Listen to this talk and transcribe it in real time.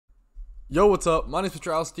Yo, what's up? My name is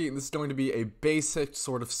Petrowski, and this is going to be a basic,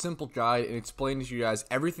 sort of simple guide and explaining to you guys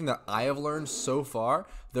everything that I have learned so far.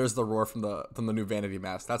 There's the roar from the new vanity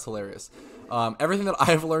mask. That's hilarious. Everything that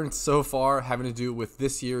I've learned so far having to do with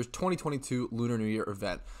this year's 2022 Lunar New Year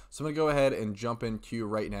event. So I'm going to go ahead and jump in queue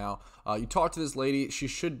right now. You talk to this lady. She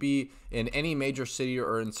should be in any major city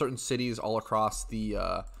or in certain cities all across the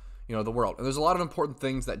the world. And there's a lot of important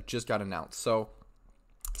things that just got announced. So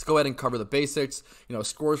let's go ahead and cover the basics.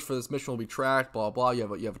 Scores for this mission will be tracked, blah, blah. You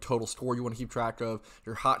have a total score you want to keep track of.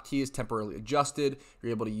 Your hotkey is temporarily adjusted.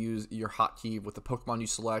 You're able to use your hotkey with the Pokemon you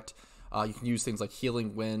select. You can use things like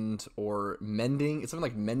Healing Wind or Mending. It's something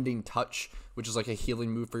like Mending Touch, which is like a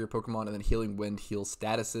healing move for your Pokemon, and then Healing Wind heals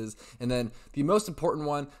statuses. And then the most important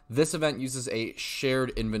one, this event uses a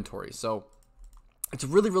shared inventory. So it's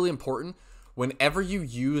really, really important. Whenever you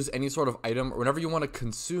use any sort of item, or whenever you want to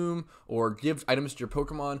consume or give items to your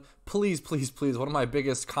Pokemon, please, please, please, one of my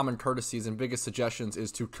biggest common courtesies and biggest suggestions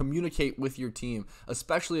is to communicate with your team,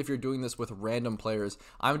 especially if you're doing this with random players.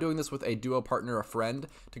 I'm doing this with a duo partner, a friend,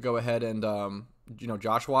 to go ahead and,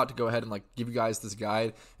 Joshua, to go ahead and give you guys this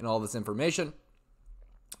guide and all this information.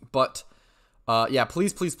 But yeah,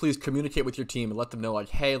 please communicate with your team and let them know,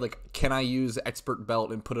 hey, can I use Expert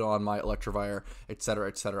Belt and put it on my Electivire, etc.,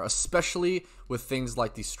 etc. Especially with things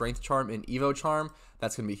like the Strength Charm and Evo Charm,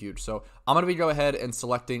 that's going to be huge. So I'm going to go ahead and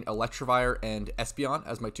selecting Electivire and Espeon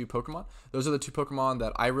as my two Pokemon. Those are the two Pokemon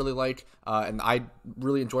that I really like and I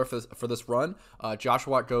really enjoy for this run.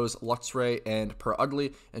 Joshua goes Luxray and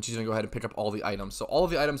Ugly, and she's going to go ahead and pick up all the items. So all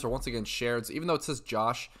of the items are once again shared. So even though it says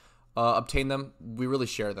Josh obtain them, we really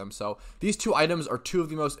share them. So these two items are two of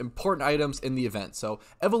the most important items in the event. So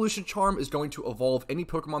Evolution Charm is going to evolve any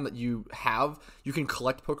Pokemon that you have. You can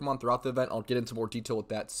collect Pokemon throughout the event. I'll get into more detail with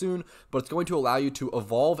that soon, but it's going to allow you to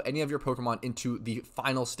evolve any of your Pokemon into the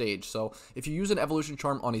final stage. So if you use an Evolution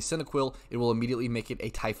Charm on a Cyndaquil, it will immediately make it a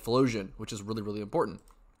Typhlosion, which is really, really important.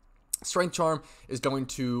 Strength Charm is going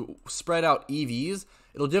to spread out EVs.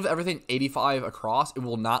 It'll give everything 85 across. It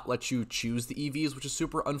will not let you choose the EVs, which is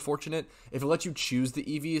super unfortunate. If it lets you choose the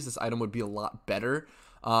EVs, this item would be a lot better.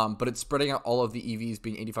 But it's spreading out all of the EVs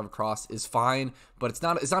being 85 across is fine, but it's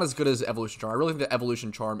not as good as Evolution Charm. I really think that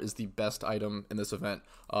Evolution Charm is the best item in this event,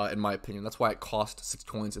 in my opinion. That's why it cost 6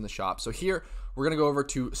 coins in the shop. So here, we're going to go over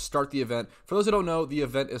to start the event. For those who don't know, the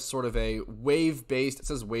event is sort of a wave-based, it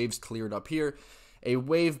says waves cleared up here, a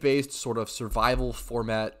wave-based sort of survival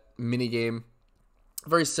format minigame,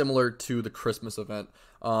 very similar to the Christmas event,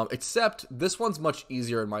 except this one's much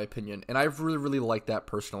easier in my opinion, and I really, really like that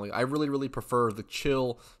personally. I really, really prefer the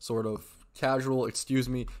chill sort of casual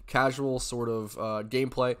sort of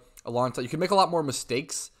gameplay alongside. You can make a lot more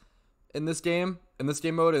mistakes in this game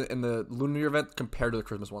mode, in the Lunar New Year event compared to the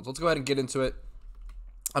Christmas one. So let's go ahead and get into it.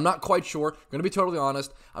 I'm not quite sure, I'm going to be totally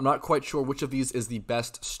honest, I'm not quite sure which of these is the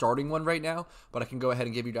best starting one right now, but I can go ahead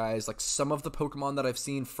and give you guys some of the Pokemon that I've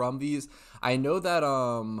seen from these. I know that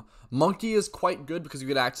Monkey is quite good because you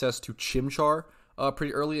get access to Chimchar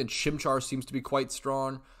pretty early, and Chimchar seems to be quite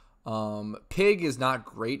strong. Pig is not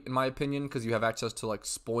great in my opinion because you have access to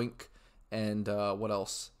Spoink and what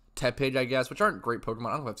else? Tepig, I guess, which aren't great Pokemon.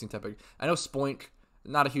 I don't know if I've seen Tepig. I know Spoink,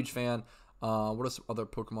 not a huge fan. What are some other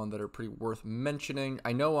Pokemon that are pretty worth mentioning?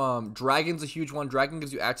 I know Dragon's a huge one. Dragon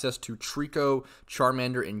gives you access to Trico,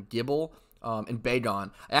 Charmander, and Gibble, and Bagon.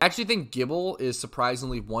 I actually think Gibble is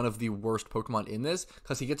surprisingly one of the worst Pokemon in this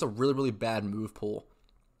because he gets a really, really bad move pool.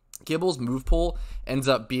 Gibble's move pool ends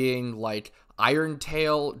up being Iron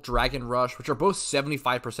Tail, Dragon Rush, which are both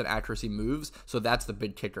 75% accuracy moves, so that's the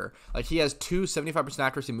big kicker. He has two 75%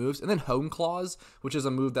 accuracy moves, and then Hone Claws, which is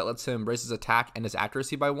a move that lets him raise his attack and his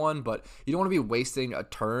accuracy by 1, but you don't want to be wasting a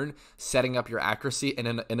turn setting up your accuracy in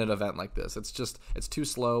an event like this. It's too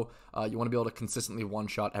slow. You want to be able to consistently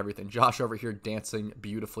one-shot everything. Josh over here dancing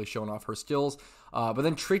beautifully, showing off her skills. But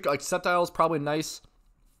then Trico, Sceptile is probably nice.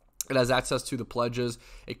 It has access to the pledges.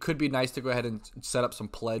 It could be nice to go ahead and set up some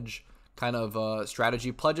pledge kind of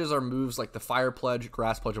strategy. Pledges are moves like the Fire Pledge,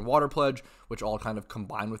 Grass Pledge, and Water Pledge, which all kind of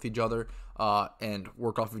combine with each other and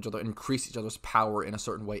work off of each other, increase each other's power in a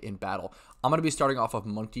certain way in battle. I'm going to be starting off of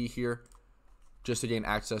Monkey here just to gain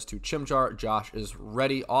access to Chimchar. Josh is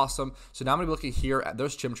ready. Awesome. So now I'm going to be looking here at,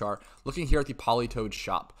 there's Chimchar, looking here at the Politoed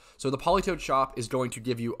shop. So the Politoed shop is going to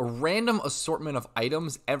give you a random assortment of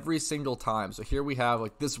items every single time. So here we have,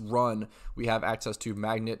 this run, we have access to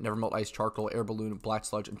Magnet, Nevermelt Ice Charcoal, Air Balloon, Black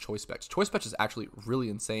Sludge, and Choice Specs. Choice Specs is actually really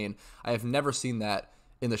insane. I have never seen that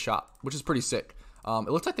in the shop, which is pretty sick. It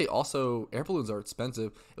looks like they also, Air Balloons are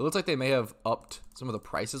expensive. It looks like they may have upped some of the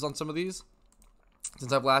prices on some of these.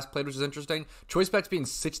 since I've last played, which is interesting. Choice packs being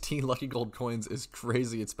 16 lucky gold coins is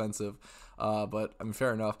crazy expensive. But I mean,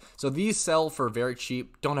 fair enough. So these sell for very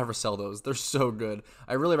cheap. Don't ever sell those. They're so good.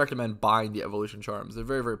 I really recommend buying the evolution charms. They're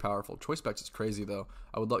very, very powerful. Choice packs is crazy though.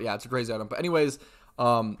 I would love, yeah, it's a crazy item. But anyways,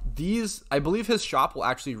 these, I believe his shop will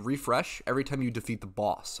actually refresh every time you defeat the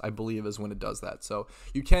boss, I believe is when it does that. So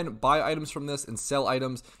you can buy items from this and sell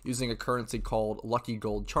items using a currency called Lucky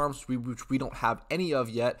Gold Charms, which we don't have any of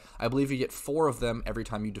yet. I believe you get 4 of them every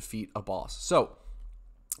time you defeat a boss. So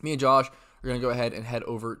me and Josh are going to go ahead and head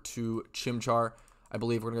over to Chimchar. I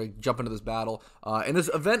believe we're going to jump into this battle. And this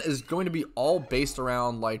event is going to be all based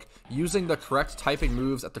around like using the correct typing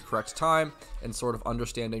moves at the correct time and sort of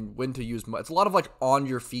understanding when to use. It's a lot of like on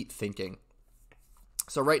your feet thinking.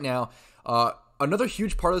 So right now, another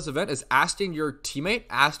huge part of this event is asking your teammate,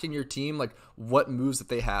 asking your team like what moves that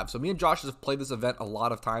they have. So me and Josh have played this event a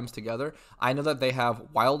lot of times together. I know that they have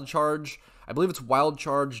Wild Charge. I believe it's Wild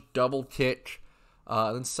Charge, Double Kick,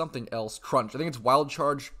 then something else, Crunch. I think it's Wild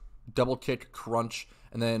Charge, Double Kick, Crunch,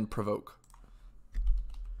 and then Provoke.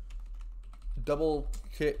 Double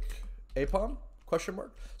Kick, Apom? Question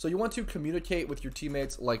mark. So you want to communicate with your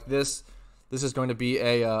teammates like this. This is going to be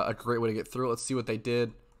a great way to get through. Let's see what they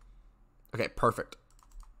did. Okay, perfect.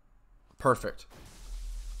 Perfect.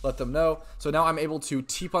 Let them know. So now I'm able to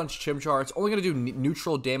T-Punch Chimchar. It's only going to do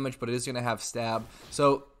neutral damage, but it is going to have stab.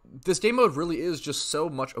 So this game mode really is just so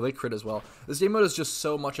much. Oh, they crit as well. This game mode is just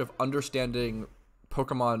so much of understanding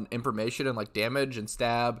Pokemon information and like damage and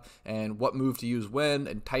stab and what move to use when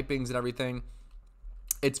and typings and everything.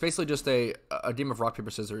 It's basically just a game of rock, paper,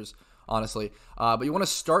 scissors, honestly. But you want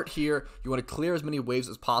to start here. You want to clear as many waves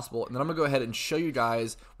as possible. And then I'm going to go ahead and show you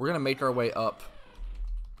guys. We're going to make our way up.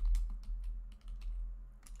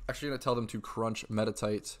 Actually, going to tell them to Crunch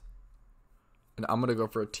Meditite. And I'm going to go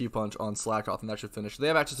for a T-Punch on Slackoth, and that should finish. They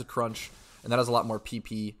have access to Crunch, and that has a lot more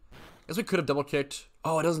PP. I guess we could have double kicked.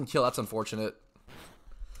 Oh, it doesn't kill. That's unfortunate.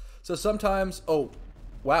 So sometimes, oh,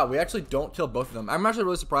 wow, we actually don't kill both of them. I'm actually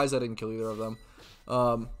really surprised I didn't kill either of them.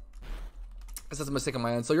 I guess that's a mistake on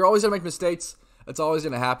my end. So you're always going to make mistakes. It's always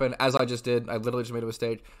going to happen, as I just did. I literally just made a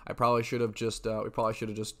mistake. I probably should have just, we probably should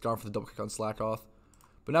have just gone for the double kick on Slackoth.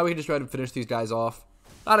 But now we can just try to finish these guys off.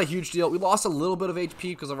 Not a huge deal. We lost a little bit of HP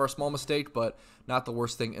because of our small mistake, but not the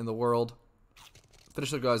worst thing in the world.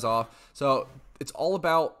 Finish the guys off. So it's all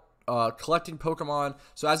about collecting Pokemon.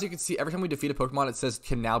 So as you can see, every time we defeat a Pokemon, it says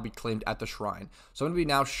can now be claimed at the shrine. So I'm going to be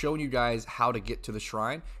now showing you guys how to get to the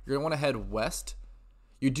shrine. You're going to want to head west.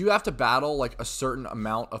 You do have to battle like a certain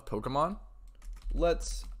amount of Pokemon.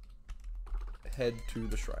 Let's head to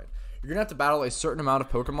the shrine. You're going to have to battle a certain amount of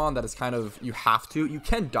Pokemon that is kind of, you have to. You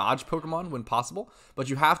can dodge Pokemon when possible, but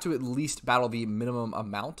you have to at least battle the minimum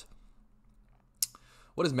amount.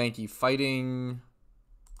 What is Mankey? Fighting,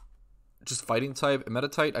 just fighting type.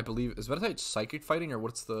 Meditite, I believe. Is Meditite psychic fighting or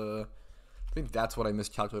what's the, I think that's what I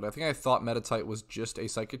miscalculated. I think I thought Meditite was just a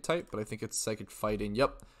psychic type, but I think it's psychic fighting.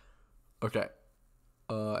 Yep. Okay.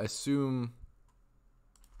 Assume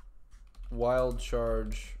Wild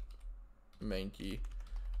Charge Mankey.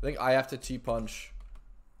 I think I have to T-Punch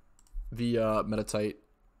the Meditite.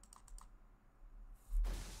 I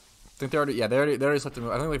think they already selected.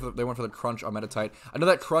 I think they went for the Crunch on Meditite. I know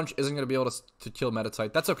that Crunch isn't going to be able to kill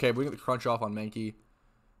Meditite. That's okay. We can get the Crunch off on Mankey.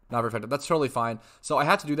 Not very effective. That's totally fine. So I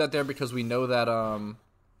had to do that there because we know that.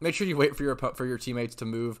 Make sure you wait for your teammates to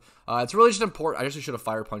move. It's really just important. I actually should have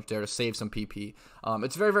Fire Punch there to save some PP.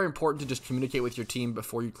 It's very, very important to just communicate with your team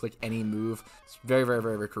before you click any move. It's very, very,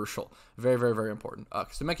 very, very crucial. Very, very, very important.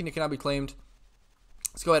 Because the Mankey cannot be claimed.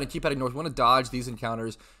 Let's go ahead and keep heading north. We want to dodge these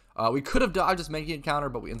encounters. We could have dodged this Mankey encounter,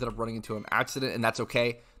 but we ended up running into an accident, and that's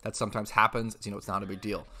okay. That sometimes happens. It's, it's not a big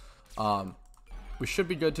deal. We should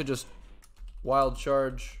be good to just Wild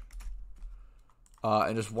Charge.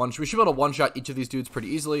 And just we should be able to one-shot each of these dudes pretty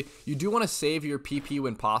easily. You do want to save your PP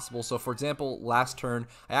when possible. So, for example, last turn,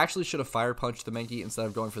 I actually should have Fire Punched the Mankey instead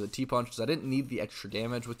of going for the T-Punch because I didn't need the extra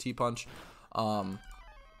damage with T-Punch. And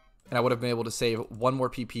I would have been able to save one more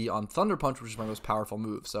PP on Thunder Punch, which is my most powerful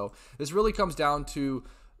move. So, this really comes down to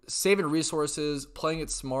saving resources, playing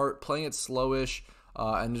it smart, playing it slowish,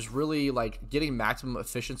 and just really like getting maximum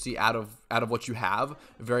efficiency out of what you have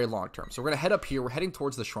very long term. So we're gonna head up here. We're heading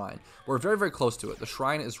towards the shrine. We're very, very close to it. The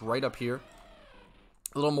shrine is right up here,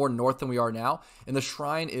 a little more north than we are now, and the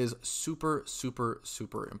shrine is super, super,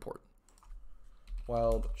 super important.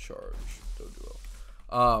 Wild Charge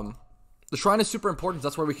Doduo. The shrine is super important.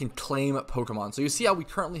 That's where we can claim Pokemon. So you see how we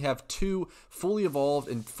currently have 2 fully evolved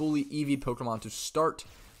and fully EV'd Pokemon to start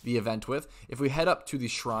the event with. If we head up to the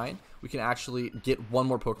shrine, we can actually get one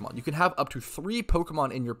more Pokemon. You can have up to 3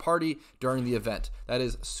 Pokemon in your party during the event. That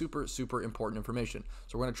is super, super important information.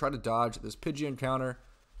 So we're going to try to dodge this Pidgey encounter.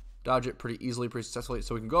 Dodge it pretty easily, pretty successfully.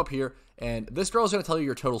 So we can go up here, and this girl is going to tell you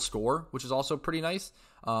your total score, which is also pretty nice.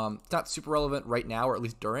 It's not super relevant right now, or at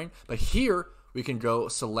least during, but here we can go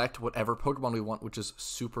select whatever Pokemon we want, which is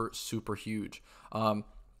super, super huge.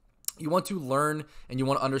 You want to learn and you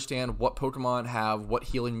want to understand what Pokemon have what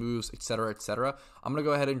healing moves, etc., etc. I'm going to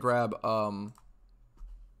go ahead and grab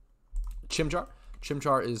Chimchar.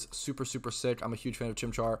 Chimchar is super, super sick. I'm a huge fan of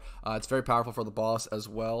Chimchar. It's very powerful for the boss as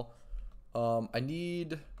well.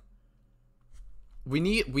 We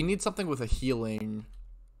need something with a healing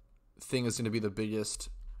thing is going to be the biggest.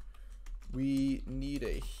 We need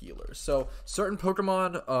a healer. So certain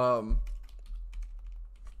Pokemon,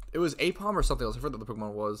 it was Apom or something else. I forgot what the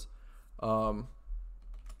Pokemon was.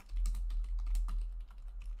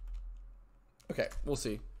 Okay, we'll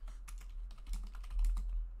see.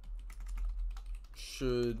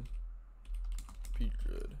 Should be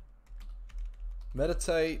good.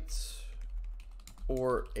 Meditite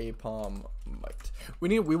or Apom might.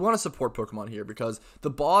 We want to support Pokemon here because the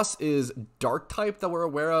boss is Dark type that we're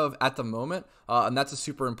aware of at the moment, and that's a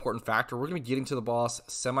super important factor. We're going to be getting to the boss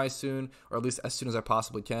semi soon, or at least as soon as I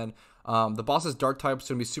possibly can. The boss is Dark type, so it's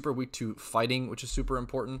going to be super weak to fighting, which is super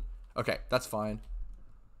important. Okay, that's fine.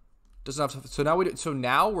 Doesn't have to, so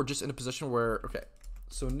now we're just in a position where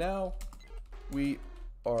so now we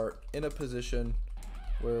are in a position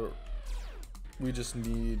where we just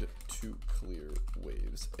need to clear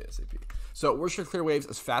waves ASAP. So we're just going to clear waves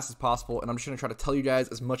as fast as possible, and I'm just going to try to tell you guys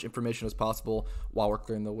as much information as possible while we're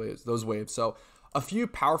clearing those waves. So a few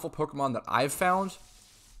powerful Pokemon that I've found.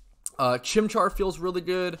 Chimchar feels really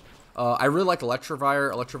good. I really like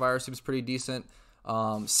Electivire. Electivire seems pretty decent.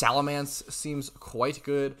 Salamence seems quite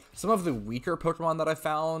good. Some of the weaker Pokemon that I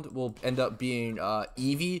found will end up being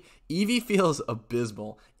Eevee. Eevee feels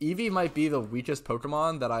abysmal. Eevee might be the weakest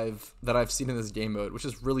Pokemon that I've seen in this game mode, which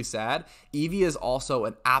is really sad. Eevee is also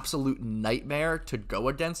an absolute nightmare to go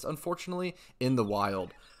against, unfortunately, in the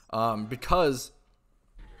wild. Because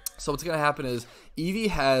so what's gonna happen is Eevee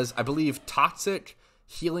has, I believe, Toxic,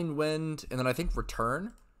 Healing Wind, and then I think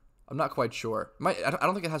Return. I'm not quite sure. I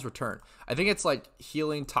don't think it has Return. I think it's like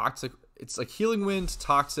Healing, Toxic. It's like Healing Wind,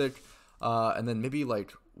 Toxic, and then maybe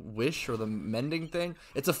like Wish or the Mending thing.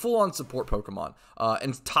 It's a full-on support Pokemon.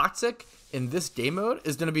 And Toxic in this game mode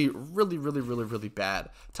is going to be really, really, really, really bad.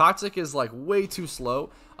 Toxic is like way too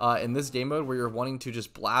slow in this game mode where you're wanting to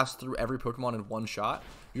just blast through every Pokemon in one shot.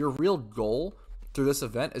 Your real goal through this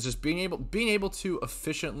event is just being able to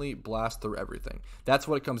efficiently blast through everything. That's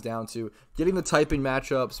what it comes down to. Getting the typing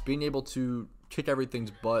matchups, being able to kick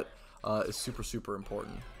everything's butt is super, super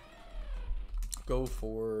important. Go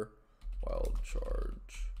for Wild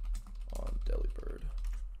Charge on Delibird.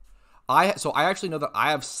 So I actually know that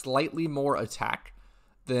I have slightly more attack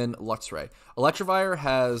than Luxray. Electivire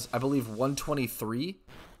has, I believe, 123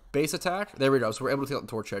 base attack. There we go. So we're able to take out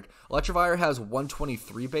the Torchic. Electivire has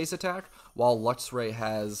 123 base attack, while Luxray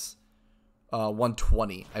has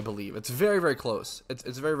 120, I believe. It's very, very close.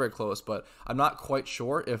 It's very, very close, but I'm not quite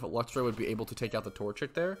sure if Luxray would be able to take out the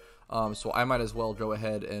Torchic there. So I might as well go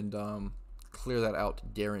ahead and clear that out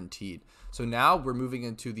guaranteed. So now we're moving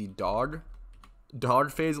into the dog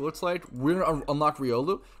phase, it looks like. We're going to unlock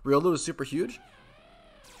Riolu. Riolu is super huge.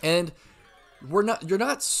 And you're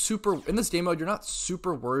not super in this game mode. You're not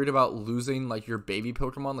super worried about losing like your baby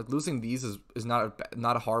Pokemon. Like losing these is not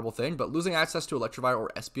a horrible thing, but losing access to Electivire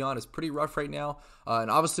or Espeon is pretty rough right now.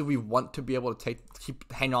 And obviously we want to be able to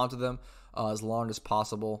hang on to them as long as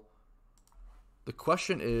possible. The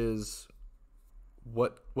question is,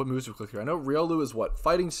 what moves we click here? I know Riolu is what?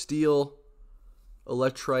 Fighting Steel,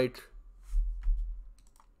 Electrike.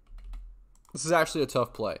 This is actually a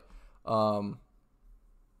tough play.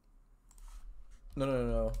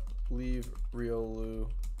 No. Leave Riolu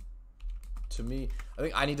to me. I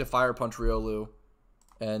think I need to Fire Punch Riolu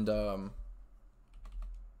and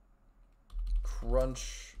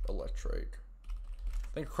Crunch Electrike.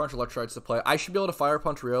 I think Crunch Electrike's the play. I should be able to Fire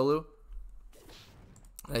Punch Riolu.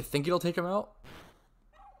 And I think it'll take him out.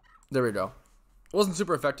 There we go. It wasn't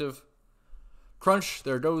super effective. Crunch,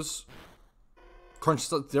 there goes. Crunch,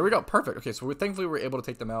 there we go. Perfect. Okay, so thankfully we were able to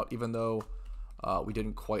take them out, even though we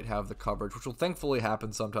didn't quite have the coverage, which will thankfully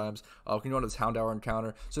happen sometimes. We can go into this Houndour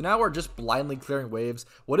encounter. So now we're just blindly clearing waves.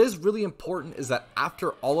 What is really important is that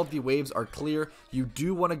after all of the waves are clear, you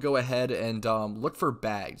do want to go ahead and look for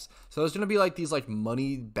bags. So there's going to be like these like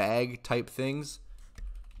money bag type things.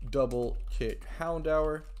 Double kick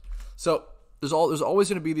Houndour. So there's always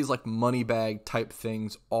going to be these like money bag type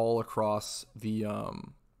things all across the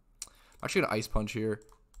I'm actually gonna ice punch here.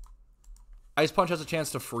 Ice punch has a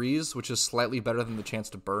chance to freeze, which is slightly better than the chance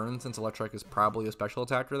to burn, since electric is probably a special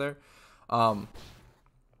attacker there.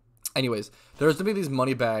 Anyways, there's going to be these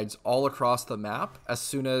money bags all across the map as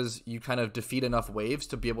soon as you kind of defeat enough waves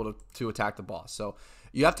to be able to attack the boss. So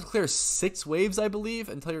you have to clear 6 waves, I believe,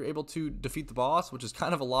 until you're able to defeat the boss, which is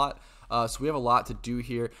kind of a lot. So we have a lot to do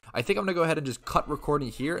here. I think I'm going to go ahead and just cut recording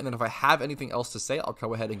here, and then if I have anything else to say, I'll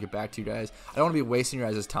go ahead and get back to you guys. I don't want to be wasting your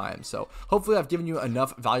guys' time. So hopefully I've given you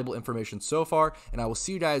enough valuable information so far, and I will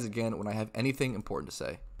see you guys again when I have anything important to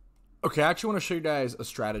say. Okay, I actually want to show you guys a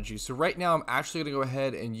strategy. So right now, I'm actually going to go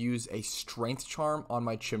ahead and use a strength charm on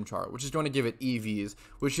my Chimchar, which is going to give it EVs,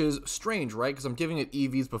 which is strange, right? Because I'm giving it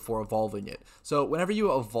EVs before evolving it. So whenever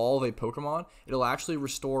you evolve a Pokemon, it'll actually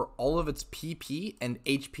restore all of its PP and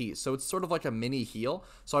HP. So it's sort of like a mini heal.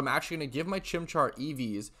 So I'm actually going to give my Chimchar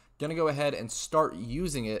EVs, gonna go ahead and start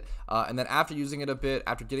using it, and then after using it a bit,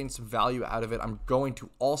 after getting some value out of it, I'm going to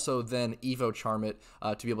also then Evo Charm it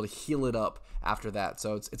to be able to heal it up after that.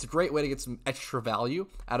 So it's a great way to get some extra value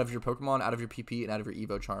out of your Pokemon, out of your PP, and out of your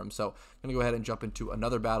Evo Charm. So I'm gonna go ahead and jump into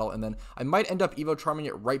another battle, and then I might end up Evo Charming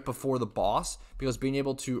it right before the boss, because being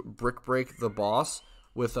able to brick break the boss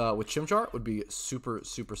with Chimchar would be super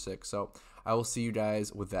sick. So I will see you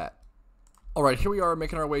guys with that. Alright, here we are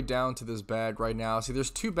making our way down to this bag right now. See, there's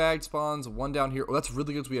 2 bag spawns, one down here. Oh, that's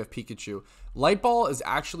really good because we have Pikachu. Light Ball is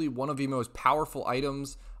actually one of the most powerful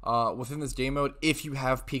items within this game mode if you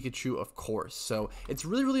have Pikachu, of course. So it's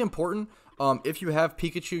really important. If you have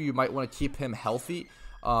Pikachu, you might want to keep him healthy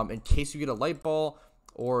in case you get a Light Ball,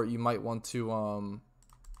 or you might want to,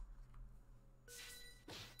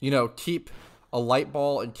 you know, keep a Light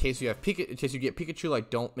Ball in case you have in case you get Pikachu.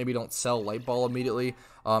 Like, maybe don't sell Light Ball immediately,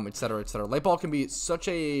 etc, etc. Light Ball can be such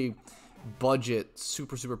a budget,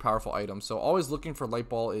 super powerful item. So always looking for Light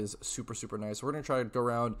Ball is super nice. So we're gonna try to go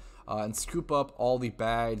around and scoop up all the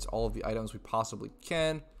bags, all of the items we possibly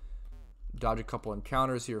can. Dodge a couple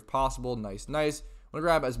encounters here if possible. Nice. I'm gonna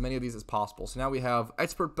grab as many of these as possible. So now we have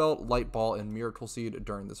Expert Belt, Light Ball, and Miracle Seed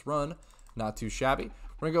during this run. Not too shabby.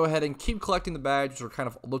 We're going to go ahead and keep collecting the bags, which are kind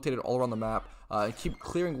of located all around the map, and keep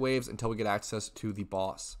clearing waves until we get access to the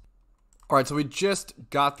boss. Alright, so we just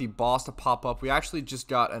got the boss to pop up. We actually just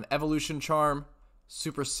got an Evolution Charm,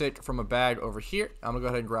 super sick, from a bag over here. I'm going to go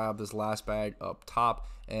ahead and grab this last bag up top,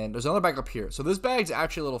 and there's another bag up here. So this bag's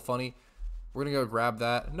actually a little funny. We're going to go grab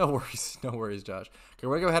that. No worries, Josh. Okay,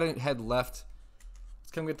 we're going to go ahead and head left.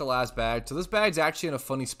 Come get the last bag. So this bag's actually in a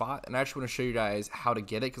funny spot, and I actually want to show you guys how to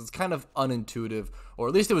get it because it's kind of unintuitive, or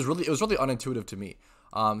at least it was really unintuitive to me.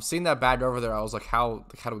 Seeing that bag over there, I was like, how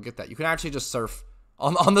do we get that? You can actually just surf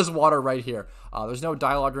on this water right here. There's no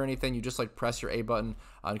dialogue or anything. You just like press your A button,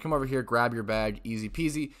 and come over here, grab your bag, easy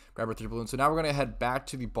peasy, grab our 3 balloons. So now we're gonna head back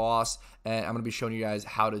to the boss, and I'm gonna be showing you guys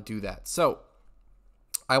how to do that. So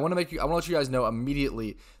I want to let you guys know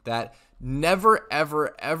immediately that never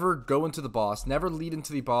ever go into the boss, never lead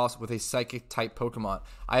into the boss with a psychic type Pokemon.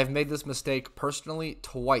 I have made this mistake personally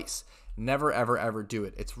twice. Never ever do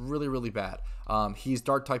it. It's really bad. He's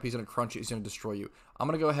dark type, he's gonna crunch you, he's gonna destroy you. I'm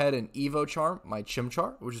gonna go ahead and Evo Charm my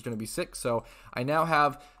Chimchar, which is gonna be sick. So I now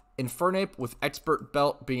have Infernape with Expert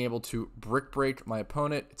Belt being able to brick break my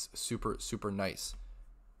opponent. It's super nice.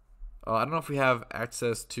 I don't know if we have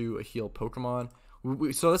access to a heal Pokemon.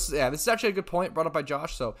 So this is actually a good point brought up by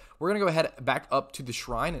Josh. So we're gonna go ahead back up to the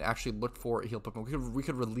shrine and actually look for a heal Pokemon. We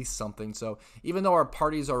could release something. So even though our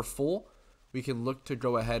parties are full, we can look to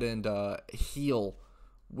go ahead and heal.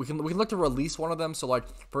 We can look to release one of them. So like,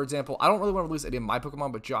 for example, I don't really want to release any of my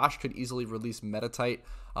Pokemon, but Josh could easily release Metatite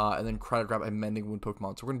and then try to grab a Mending Wound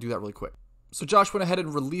Pokemon. So we're gonna do that really quick. So Josh went ahead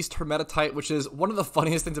and released her Metatite, which is one of the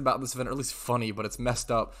funniest things about this event, or at least funny, but it's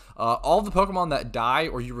messed up. All the Pokemon that die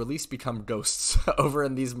or you release become ghosts over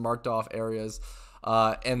in these marked off areas.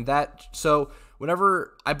 So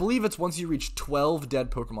whenever, I believe it's once you reach 12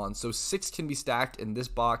 dead Pokemon, so 6 can be stacked in this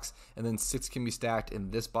box, and then 6 can be stacked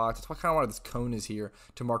in this box. That's kind of why this cone is here,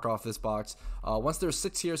 to mark off this box. Once there's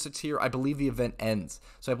 6 here, I believe the event ends.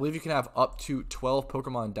 So I believe you can have up to 12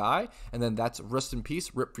 Pokemon die, and then that's rest in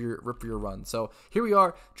peace, rip for your run. So here we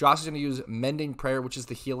are. Josh is going to use Mending Prayer, which is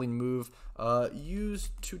the healing move.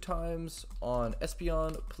 Use 2 times on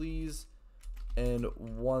Espeon, please, and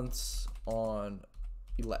once on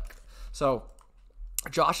Elect. So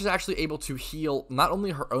Josh is actually able to heal not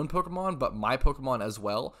only her own Pokemon, but my Pokemon as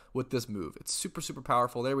well with this move. It's super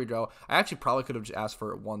powerful. There we go. I actually probably could have just asked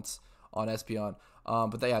for it once on Espeon.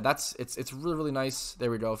 But yeah, it's really nice.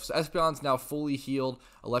 There we go. So Espeon's now fully healed.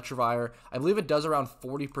 Electivire, I believe it does around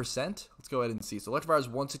 40%. Let's go ahead and see. So Electivire is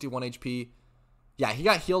 161 HP. Yeah, he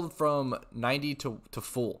got healed from 90 to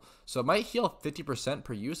full. So it might heal 50%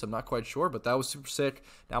 per use. I'm not quite sure, but that was super sick.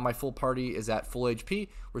 Now my full party is at full HP.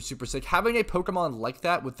 We're super sick. Having a Pokemon like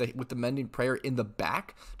that with the Mending Prayer in the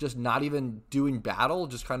back, just not even doing battle,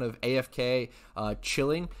 just kind of AFK,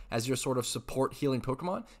 chilling as your sort of support healing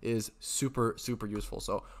Pokemon is super, super useful.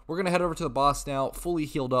 So we're going to head over to the boss now, fully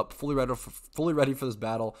healed up, fully ready for this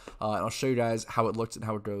battle, and I'll show you guys how it looks and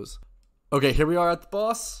how it goes. Okay, here we are at the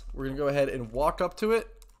boss. We're going to go ahead and walk up to it,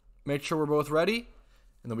 make sure we're both ready,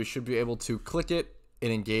 and then we should be able to click it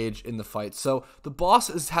and engage in the fight. So the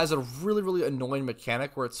boss has a really, really annoying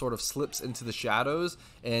mechanic where it sort of slips into the shadows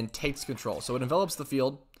and takes control. So it envelops the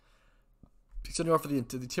field. Sending off for the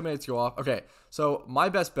Intimidates go off. Okay, so my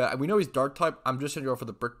best bet, we know he's Dark type. I'm just going to go for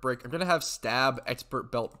the Brick Break. I'm going to have Stab,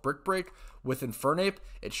 Expert Belt, Brick Break with Infernape.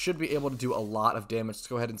 It should be able to do a lot of damage. Let's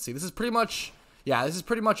go ahead and see. This is pretty much... Yeah, this is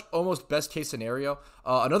pretty much almost best case scenario.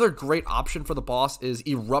 Another great option for the boss is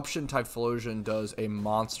Eruption Typhlosion does a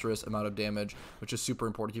monstrous amount of damage, which is super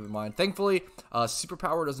important to keep in mind. Thankfully,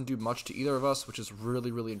 Superpower doesn't do much to either of us, which is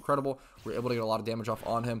really, really incredible. We're able to get a lot of damage off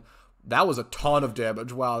on him. That was a ton of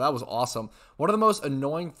damage. Wow, that was awesome. One of the most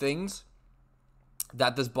annoying things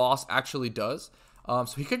that this boss actually does...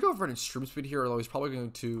 so he could go for an extreme speed here, although he's probably going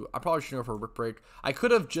to... I probably should go for a Brick Break. I could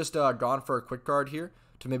have just gone for a Quick Guard here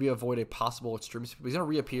to maybe avoid a possible extreme speed. He's going to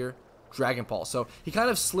reappear, Dragon Ball. So he kind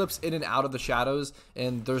of slips in and out of the shadows,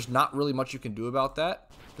 and there's not really much you can do about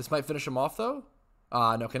that. This might finish him off, though.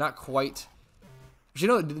 No, okay, not quite. But you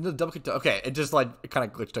know, the double kick, okay, it just like, it kind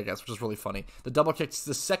of glitched, I guess, which is really funny. The double kick,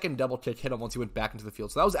 the second double kick hit him once he went back into the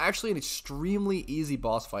field. So that was actually an extremely easy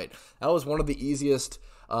boss fight. That was one of the easiest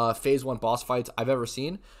phase 1 boss fights I've ever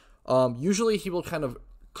seen. Usually he will kind of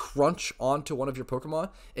crunch onto one of your Pokemon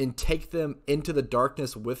and take them into the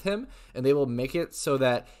darkness with him, and they will make it so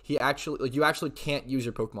that he actually, like, you actually can't use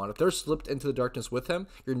your Pokemon. If they're slipped into the darkness with him,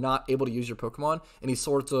 you're not able to use your Pokemon, and he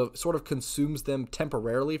sort of consumes them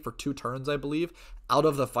temporarily for 2 turns, I believe, out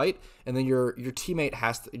of the fight, and then your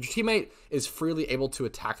teammate is freely able to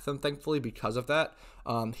attack them, thankfully, because of that.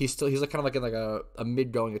 He's like kind of like in like a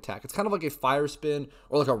mid-going attack. It's kind of like a Fire Spin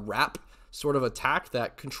or like a Wrap sort of attack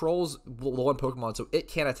that controls the one Pokemon, so it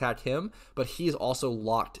can't attack him, but he's also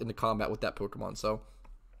locked into combat with that Pokemon. So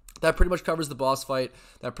that pretty much covers the boss fight.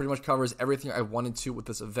 That pretty much covers everything I wanted to with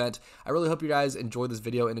this event. I really hope you guys enjoyed this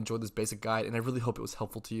video and enjoyed this basic guide, and I really hope it was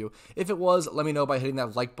helpful to you. If it was, let me know by hitting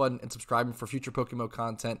that like button and subscribing for future PokeMMO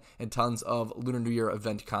content and tons of Lunar New Year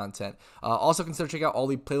event content. Also consider checking out all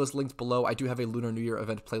the playlist links below. I do have a Lunar New Year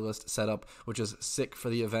event playlist set up, which is sick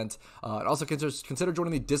for the event. And also consider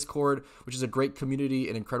joining the Discord, which is a great community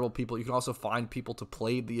and incredible people. You can also find people to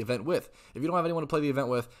play the event with. If you don't have anyone to play the event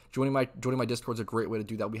with, joining my Discord is a great way to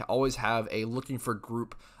do that. We always have a looking for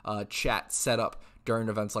group chat set up during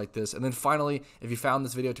events like this. And then finally, if you found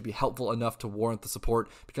this video to be helpful enough to warrant the support,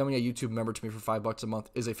 becoming a YouTube member to me for $5 a month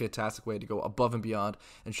is a fantastic way to go above and beyond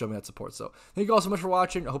and show me that support. So thank you all so much for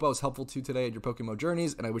watching. I hope I was helpful to you today in your PokeMMO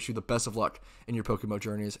journeys, and I wish you the best of luck in your PokeMMO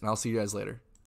journeys, and I'll see you guys later.